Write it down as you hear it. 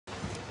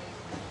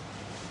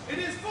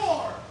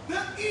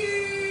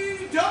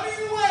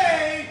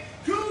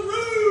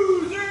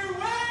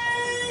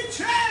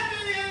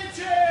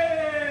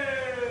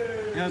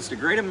honest, a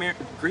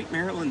Great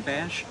Maryland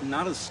Bash,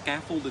 not a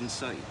scaffold in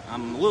sight.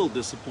 I'm a little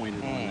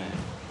disappointed on that.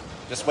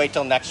 Just wait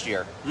till next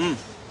year.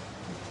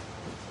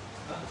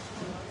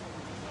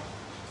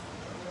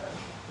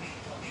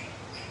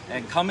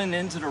 And coming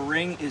into the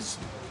ring is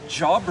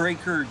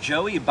Jawbreaker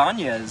Joey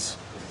Ibanez.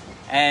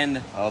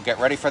 And oh, get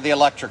ready for the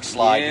electric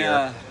slide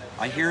here.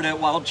 I hear that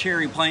Wild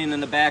Cherry playing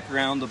in the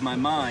background of my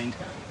mind.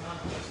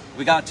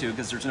 We got to,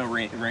 because there's no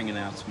ring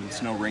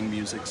announcements, no ring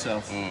music,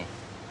 so.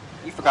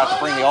 You forgot to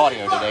bring the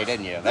audio today,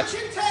 didn't you? That's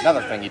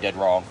another thing you did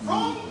wrong.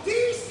 From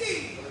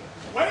DC,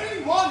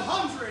 weighing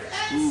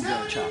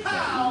 170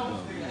 pounds,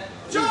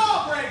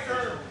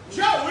 Jawbreaker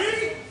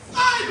Joey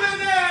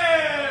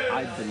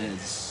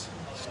Ibanez.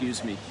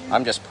 Excuse me.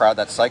 I'm just proud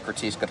that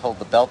Socrates could hold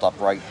the belt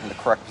upright in the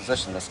correct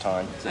position this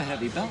time. It's a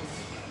heavy belt.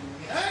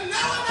 And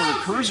now for a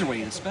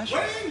cruiserweight especially.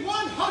 Weighing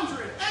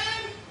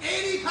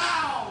 180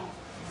 pounds,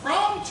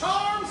 from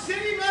Charm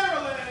City,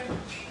 Maryland,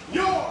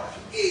 your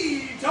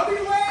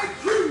EWA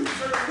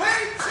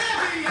Cruiserweight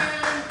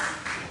Champion,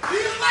 the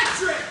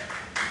Electric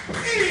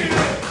Eel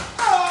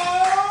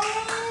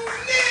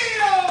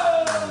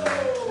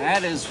O'Neal!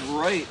 That is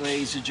right,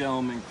 ladies and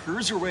gentlemen.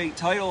 Cruiserweight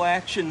title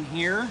action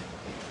here.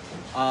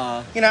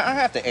 You know, I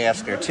have to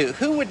ask her, too,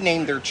 who would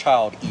name their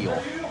child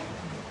Eel?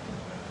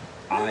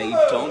 I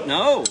don't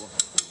know.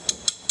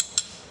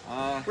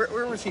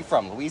 Where was he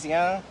from?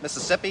 Louisiana?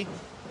 Mississippi?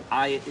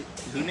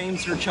 Who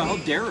names their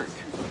child Derek?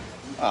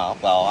 Oh,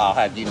 well, I'll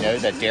have you know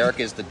that Derek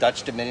is the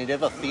Dutch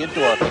diminutive of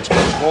Theodoric, which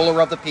means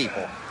ruler of the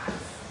people.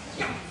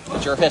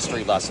 It's your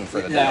history lesson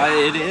for the day.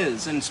 Yeah, it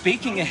is. And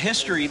speaking of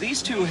history,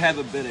 these two have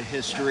a bit of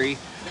history.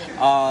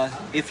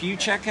 If you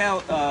check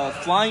out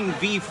Flying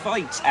V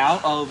Fights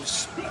out of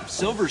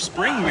Silver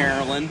Spring,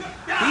 Maryland,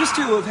 these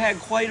two have had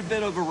quite a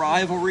bit of a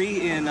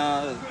rivalry in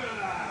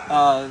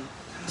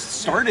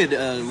started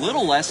a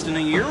little less than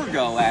a year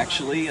ago,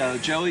 actually.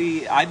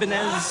 Joey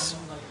Ibanez,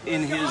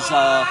 in his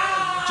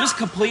just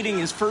completing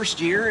his first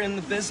year in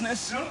the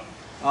business,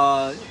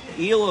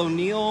 Eel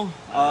O'Neal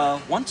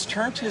once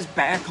turned his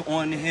back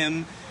on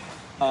him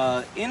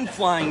in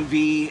Flying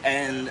V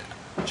and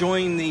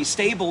joined the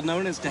stable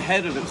known as the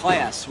Head of the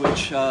Class,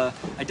 which I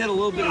did a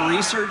little bit of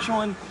research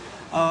on.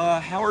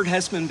 Howard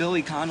Hessman,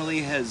 Billy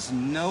Connolly has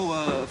no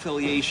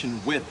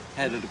affiliation with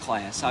Head of the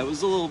Class. I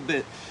was a little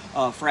bit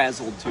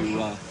frazzled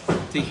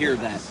to hear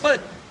that.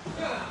 But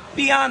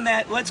beyond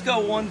that, let's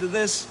go on to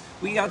this.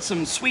 We got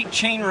some sweet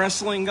chain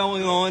wrestling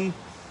going on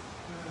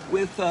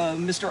with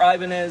Mr.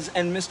 Ibanez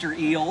and Mr.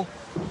 Eel.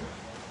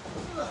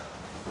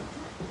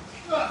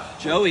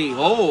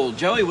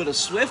 Joey with a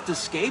swift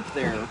escape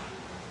there.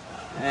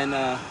 And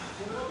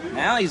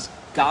now he's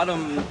got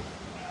him,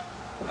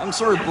 I'm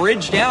sort of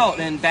bridged out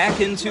and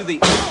back into the,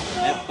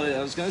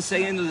 I was going to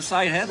say into the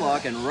side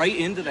headlock and right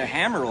into the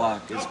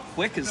hammerlock as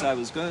quick as I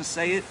was going to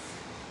say it.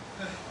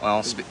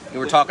 Well, we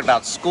were talking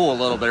about school a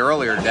little bit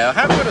earlier today.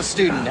 How good a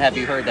student have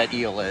you heard that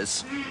Eel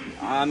is?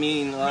 I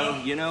mean,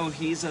 you know,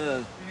 he's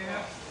a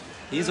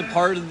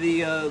part of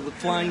the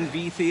Flying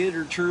V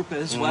Theater troupe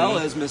as well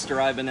as Mr.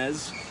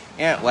 Ibanez.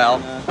 Yeah,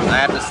 well, I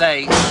have to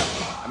say,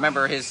 I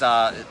remember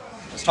I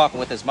was talking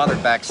with his mother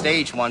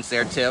backstage once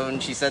there too,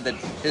 and she said that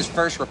his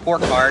first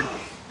report card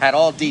had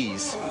all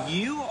D's.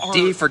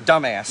 D for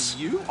dumbass.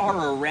 You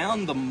are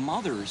around the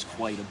mothers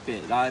quite a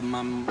bit.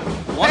 I'm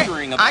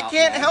wondering about I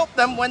can't that. help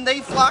them when they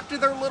flock to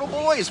their little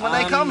boys when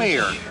they come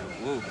here.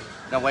 Ooh.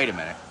 Now wait a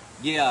minute.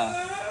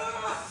 Yeah.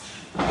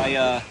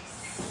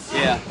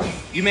 Yeah.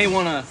 You may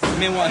wanna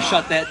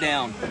shut that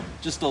down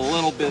just a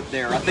little bit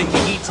there. I think the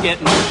heat's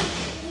getting,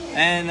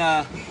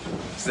 and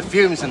it's the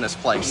fumes in this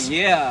place.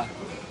 Yeah.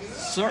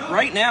 So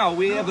right now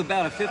we have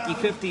about a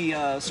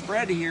 50-50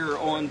 spread here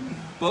on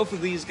both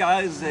of these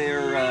guys.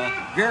 They're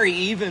very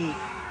even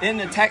in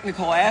the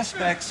technical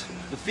aspects,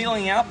 the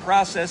feeling out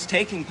process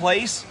taking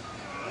place,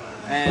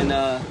 and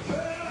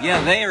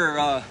yeah, they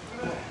are.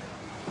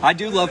 I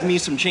do love me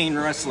some chain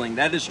wrestling.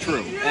 That is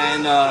true,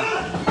 and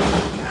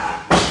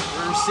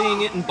we're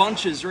seeing it in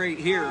bunches right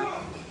here.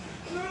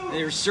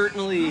 They're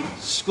certainly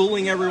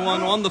schooling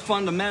everyone on the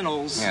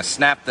fundamentals. Yeah,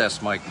 snap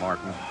this, Mike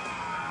Martin.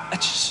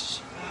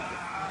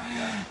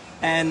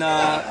 And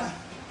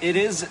it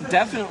is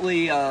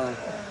definitely a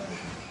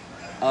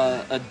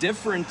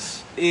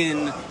difference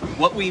in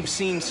what we've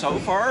seen so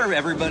far.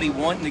 Everybody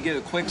wanting to get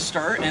a quick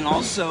start, and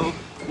also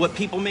what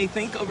people may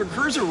think of a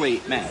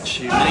cruiserweight match.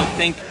 You may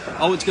think,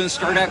 oh, it's going to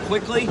start out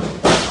quickly.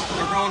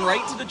 They're going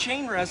right to the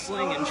chain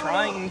wrestling and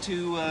trying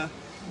to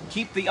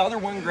keep the other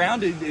one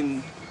grounded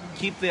and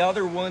keep the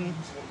other one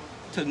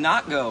to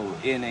not go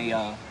in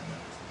a...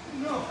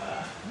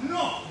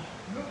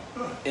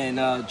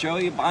 And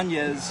Joey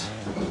Ibanez,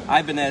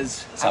 why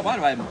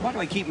do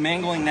I keep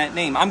mangling that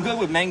name? I'm good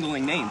with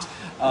mangling names.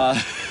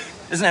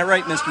 Isn't that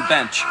right, Mr.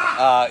 Bench?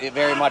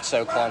 Very much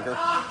so, Clunker.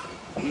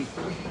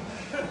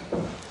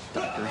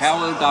 Dr.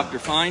 Howard, Dr.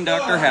 Fine,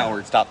 Dr.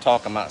 Howard. Stop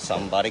talking about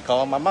somebody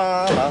call my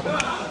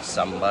mama.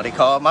 Somebody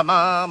call my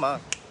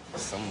mama.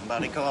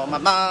 Somebody call my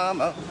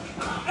mama.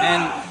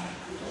 And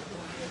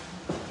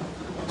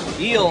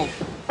Eel,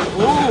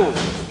 ooh,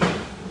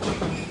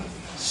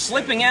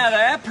 slipping out of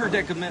that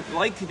predicament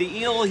like the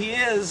eel he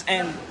is,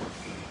 and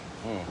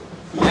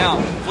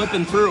now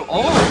flipping through.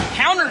 Oh,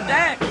 countered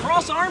that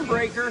cross arm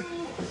breaker.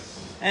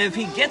 And if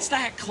he gets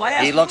that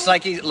clasp, he looks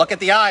like look at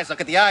the eyes. Look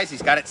at the eyes.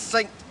 He's got it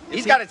synced.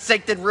 He's got it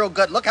synced in real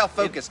good. Look how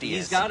focused he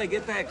is. He's got to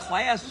get that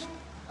clasp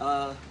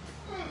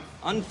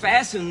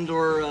unfastened,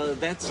 or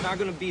that's not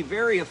going to be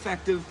very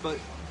effective. But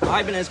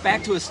Ibanez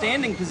back to a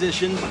standing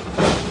position.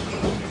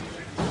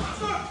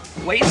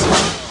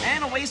 Waist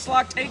and a waist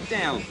lock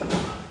takedown.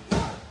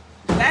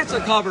 That's a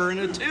cover and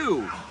a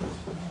 2.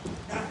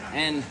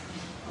 And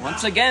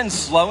once again,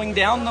 slowing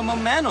down the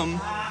momentum.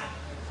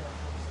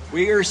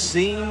 We are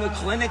seeing the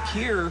clinic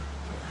here.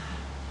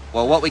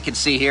 Well, what we can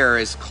see here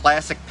is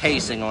classic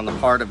pacing on the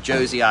part of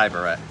Joey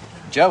Ibanez.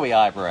 Joey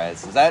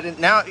Ibanez. Is that it?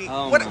 Now?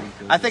 Oh, what, my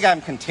goodness. I think I'm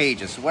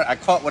contagious. I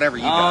caught whatever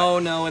you got. Oh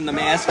no, and the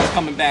mask is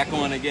coming back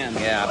on again.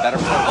 Yeah, better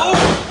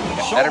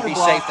be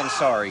block. safe than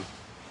sorry.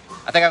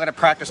 I think I'm going to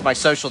practice my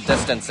social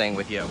distancing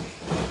with you.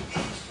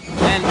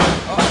 And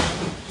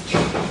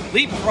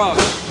leapfrog,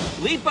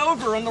 leap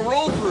over on the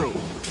roll through.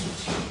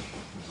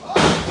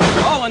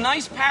 Oh, a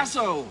nice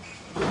passo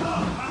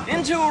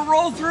into a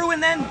roll through,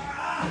 and then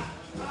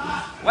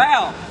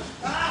wow.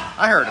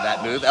 I heard of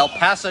that move, El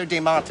Paso de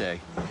Monte.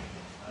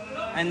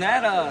 And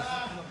that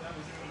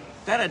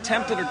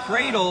attempt at a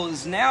cradle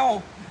is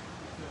now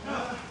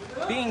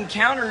being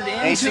countered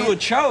into a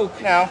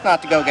choke. Now,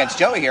 not to go against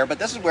Joey here, but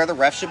this is where the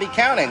ref should be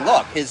counting.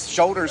 Look, his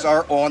shoulders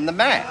are on the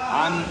mat.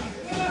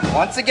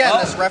 Once again,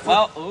 this ref.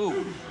 Well,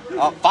 ooh.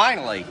 Oh,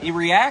 finally. He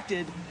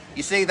reacted.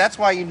 You see, that's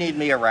why you need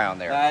me around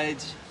there.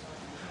 Right.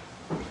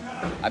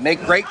 I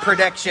make great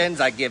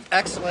predictions. I give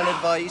excellent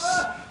advice.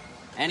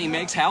 And he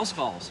makes house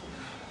calls.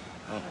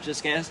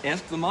 Just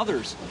ask the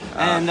mothers.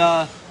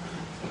 And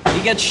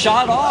he gets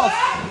shot off.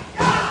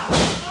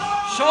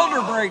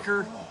 Shoulder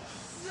breaker.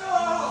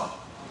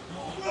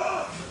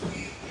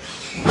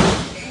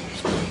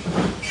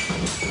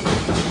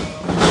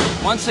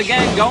 Once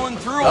again, going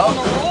through on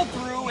the roll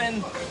through,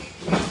 and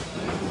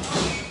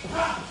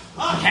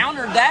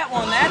countered that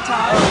one that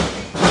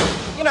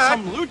time. You know,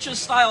 some lucha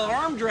style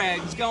arm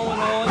drags going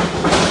on.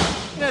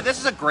 You know, this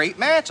is a great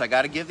match. I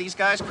got to give these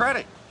guys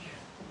credit.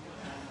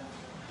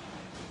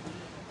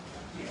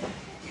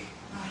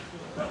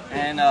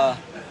 And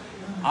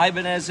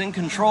Ibanez in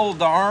control of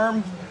the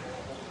arm.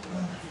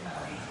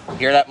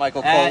 Hear that,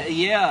 Michael Cole?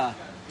 Yeah.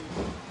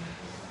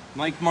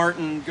 Mike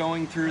Martin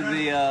going through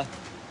the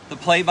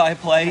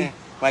play-by-play.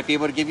 Might be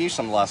able to give you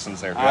some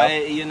lessons there, Joe.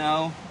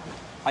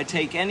 I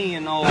take any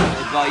and all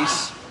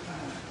advice.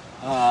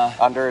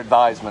 Under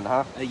advisement,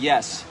 huh?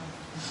 Yes.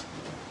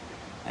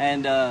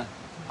 And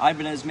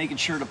Ibanez making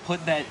sure to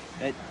put that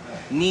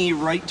knee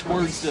right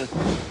towards the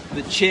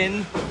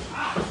chin.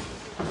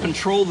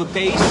 Control the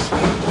base.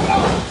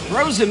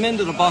 Throws him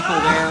into the buckle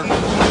there.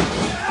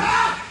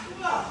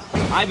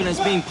 Ibanez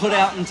being put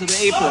out into the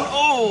apron.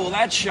 Oh,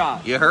 that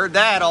shot. You heard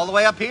that all the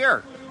way up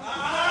here.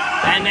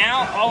 And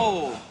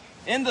now,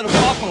 into the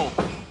buckle.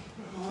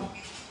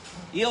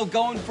 Eel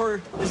going for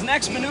his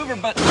next maneuver,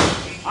 but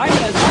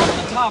Ibanez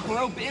off the top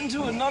rope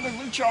into another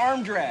lucha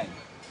arm drag.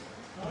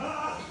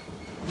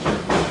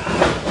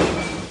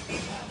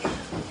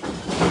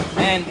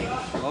 And,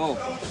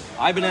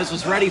 Ibanez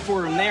was ready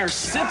for him there.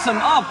 Sits him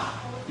up.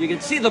 You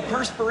can see the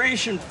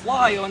perspiration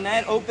fly on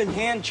that open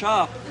hand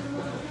chop.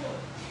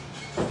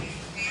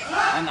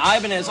 And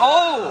Ibanez,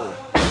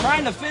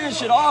 trying to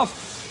finish it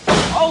off.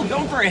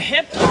 Going for a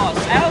hip toss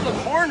out of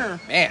the corner.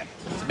 Man,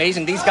 it's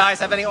amazing these guys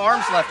have any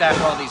arms left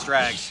after all these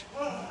drags.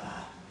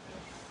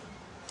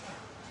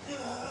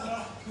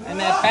 And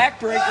that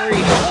backbreaker,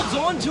 he holds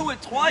on to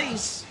it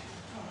twice.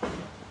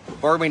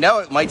 Before we know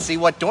it, might see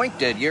what Doink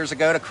did years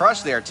ago to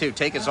Crush there, too.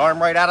 Take his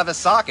arm right out of his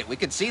socket. We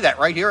could see that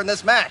right here in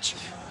this match.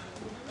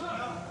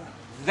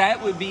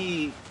 That would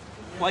be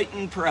quite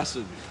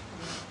impressive.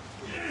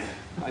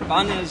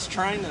 Ibanez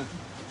trying to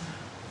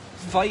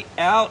fight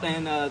out,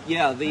 and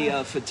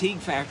the fatigue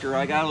factor,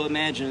 I got to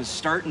imagine, is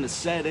starting to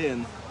set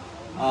in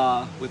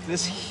with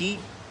this heat.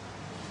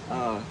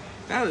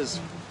 That is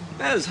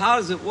as hot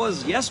as it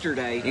was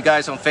yesterday. You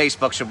guys on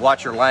Facebook should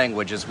watch your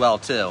language as well,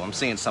 too. I'm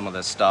seeing some of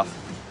this stuff.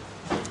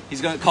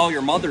 He's going to call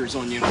your mothers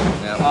on you.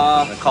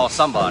 Yeah, call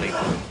somebody.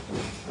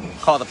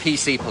 Call the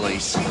PC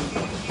police.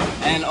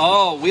 And,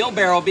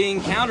 wheelbarrow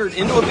being countered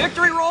into a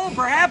victory roll,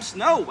 perhaps?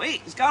 No,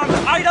 wait, he's got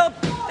him tied up.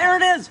 There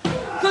it is.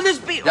 Could this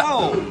be?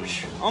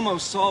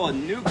 Almost saw a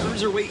new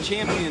Cruiserweight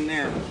champion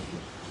there.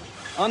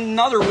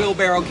 Another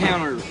wheelbarrow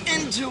counter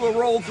into a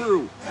roll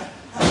through.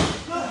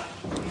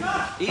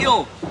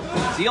 Eel.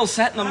 Is Eel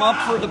setting him up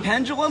for the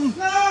pendulum?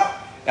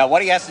 Now,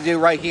 what he has to do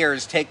right here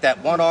is take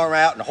that one arm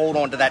out and hold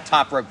on to that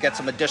top rope, get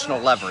some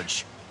additional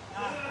leverage.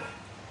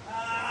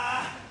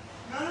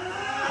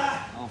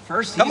 Well,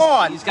 first, Come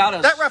on. He's got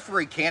that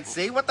referee can't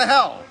see. What the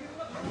hell?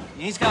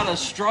 He's got to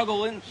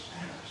struggle in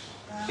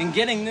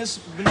getting this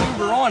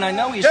maneuver on. I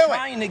know he's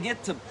trying to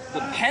get the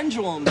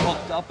pendulum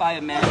hooked up, I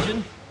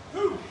imagine.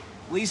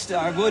 At least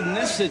I would in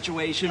this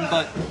situation,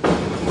 but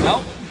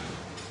nope.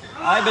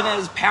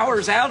 Ibanez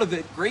powers out of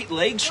it. Great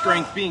leg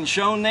strength being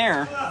shown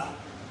there.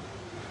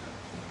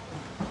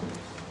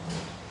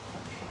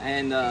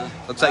 And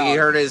looks like you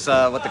heard his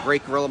what the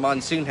great Gorilla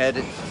Monsoon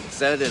had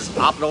said is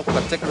optical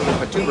particular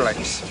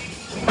protuberance.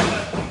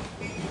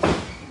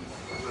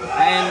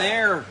 And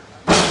there,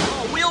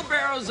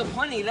 wheelbarrows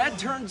aplenty. That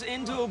turns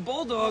into a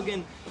bulldog,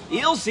 and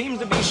Eel seems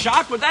to be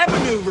shocked with that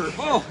maneuver.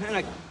 Oh,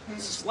 and a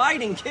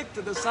sliding kick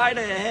to the side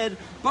of the head.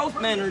 Both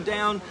men are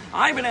down.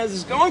 Ibanez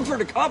is going for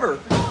the cover.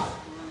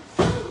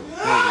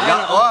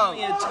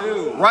 Only a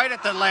 2. Right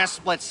at the last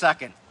split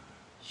second.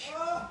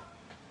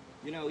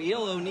 You know,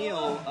 Eel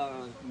O'Neal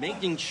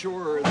making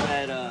sure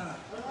that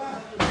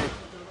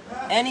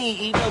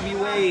any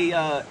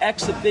EWA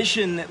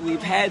exhibition that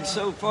we've had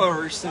so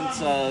far since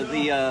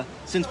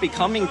since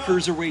becoming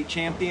Cruiserweight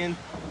Champion,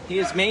 he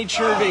has made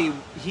sure that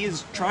he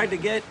has tried to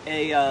get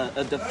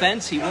a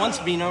defense. He wants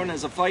to be known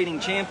as a fighting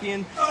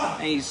champion,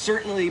 and he's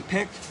certainly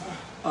picked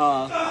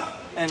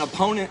an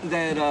opponent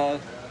that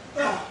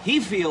he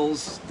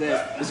feels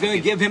that is going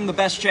to give him the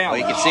best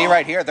challenge. Well, you can see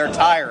right here, they're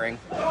tiring.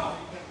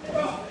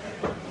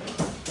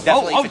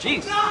 Definitely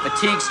geez.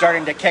 Fatigue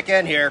starting to kick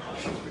in here.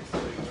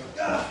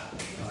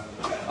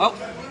 Oh.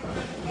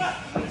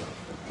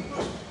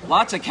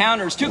 Lots of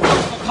counters. Too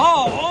close to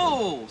call.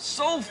 Oh,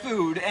 soul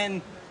food.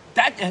 And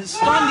that has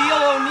stunned Eel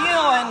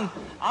O'Neal, and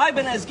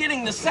Ibanez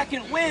getting the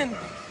second win.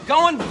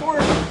 Going for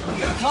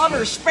the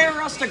cutter.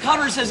 Spare us the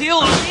cutter, says Eel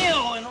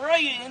O'Neal, and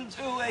right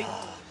into a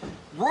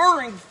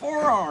roaring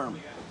forearm.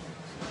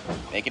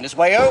 Making his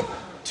way out.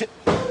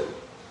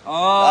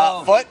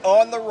 Foot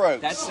on the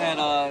ropes. That's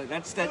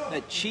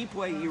that cheap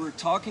way you were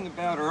talking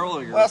about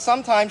earlier. Well,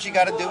 sometimes you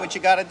got to do what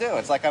you got to do.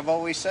 It's like I've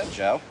always said,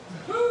 Joe.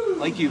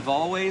 Like you've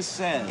always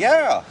said.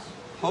 Yeah.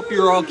 Hope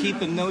you're all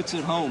keeping notes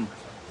at home.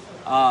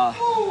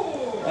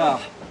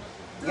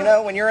 You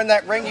know, when you're in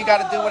that ring, you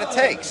got to do what it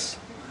takes.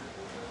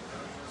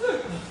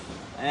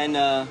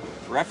 And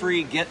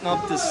referee getting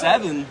up to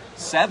 7,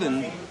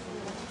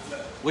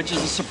 which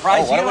is a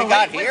surprise. Oh, what do we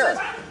got here?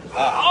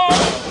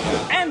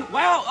 And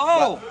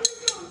wow,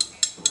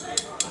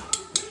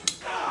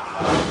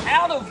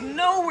 out of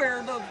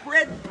nowhere, the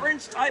Red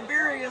Prince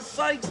Tiberius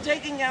Sykes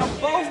taking out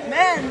both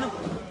men.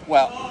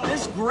 Well,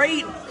 this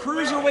great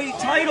cruiserweight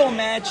title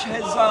match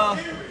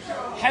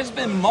has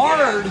been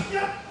marred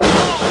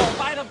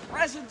by the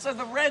presence of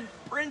the Red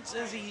Prince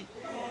as he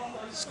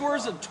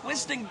scores a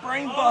twisting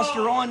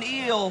brainbuster on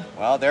Eel.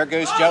 Well, there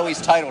goes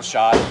Joey's title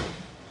shot.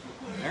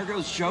 There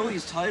goes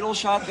Joey's title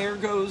shot. There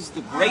goes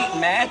the great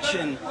match,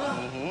 and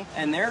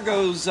there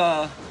goes.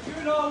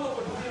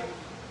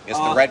 Guess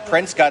the Red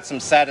Prince got some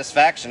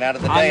satisfaction out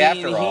of the day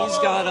after all. He's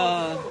got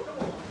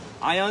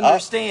I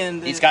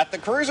understand. He's got the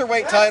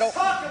Cruiserweight title. Let's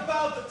talk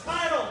about the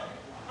title.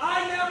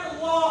 I never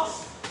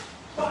lost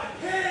by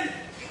pin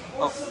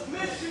or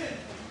submission.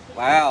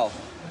 Wow.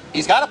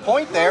 He's got a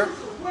point there.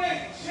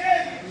 Cruiserweight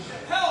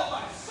Championship held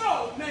by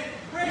so many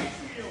great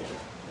fields.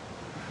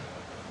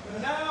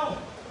 And now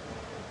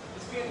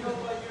it's being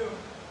held by you.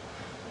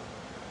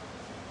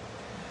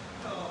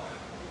 Oh,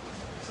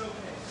 it's okay.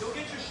 You'll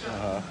get your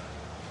shot.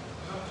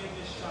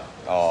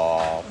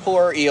 Oh,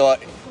 poor Eel.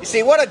 You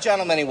see, what a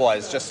gentleman he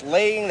was, just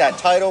laying that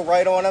title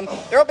right on him.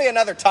 There'll be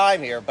another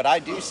time here, but I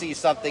do see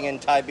something in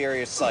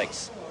Tiberius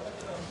Sykes.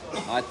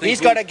 He's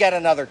going to get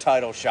another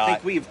title shot. I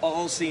think we've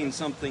all seen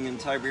something in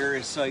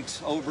Tiberius Sykes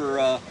over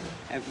at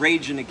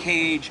Rage in a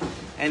Cage,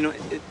 and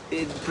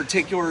in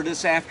particular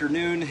this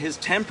afternoon, his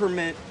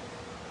temperament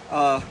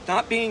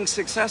not being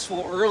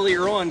successful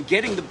earlier on,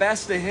 getting the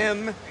best of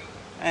him,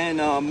 and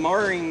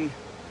marring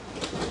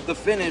the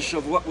finish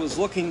of what was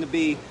looking to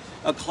be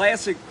a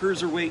classic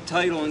cruiserweight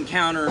title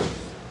encounter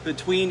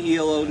between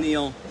Eel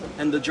O'Neal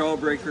and the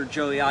jawbreaker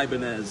Joey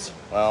Ibanez.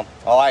 Well,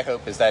 all I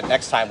hope is that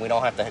next time we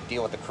don't have to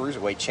deal with the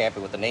cruiserweight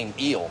champion with the name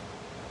Eel.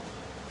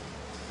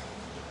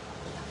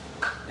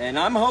 And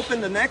I'm hoping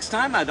the next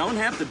time I don't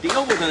have to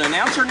deal with an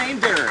announcer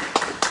named Derek.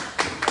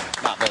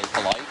 Not very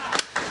polite.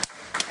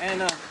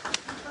 And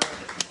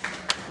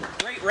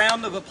great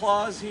round of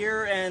applause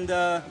here, and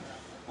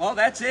well,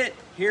 that's it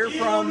here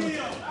from.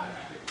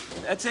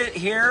 That's it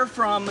here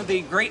from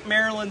the Great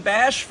Maryland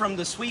Bash from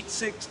the Sweet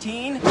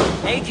 16.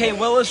 A.K.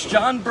 Willis,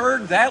 John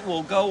Berg, that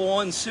will go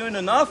on soon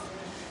enough.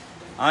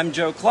 I'm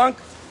Joe Klunk,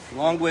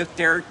 along with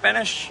Derek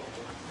Benish.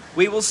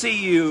 We will see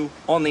you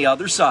on the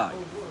other side.